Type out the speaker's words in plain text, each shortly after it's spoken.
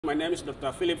My name is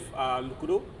Dr. Phillip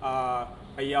Lukudu. I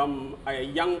am a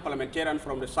young parliamentarian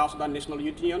from the South Sudan National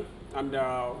Youth Union,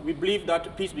 and we believe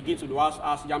that peace begins with us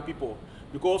as young people.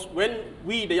 Because when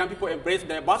we, the young people, embrace the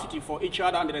diversity for each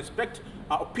other and respect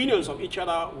opinions of each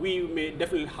other, we may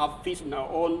definitely have peace in our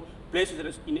own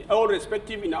places, in our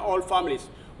respective, in our own families.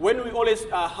 When we always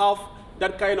have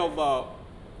that kind of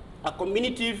a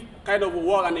community kind of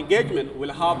work and engagement,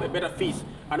 we'll have a better peace.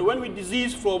 And when we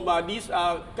disease from this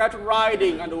cattle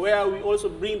riding, and where we also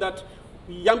bring that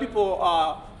young people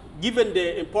are given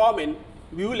the empowerment,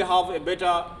 we will have a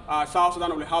better South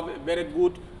Sudan, will have a very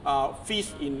good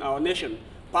peace in our nation.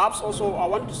 Perhaps also I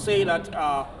want to say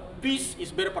that peace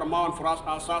is very paramount for us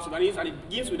as South Sudanese, and it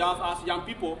begins with us as young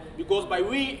people, because by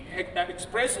we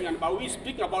expressing and by we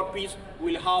speaking about peace,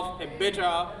 we'll have a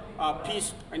better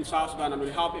peace in South Sudan, and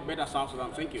we'll have a better South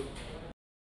Sudan. Thank you.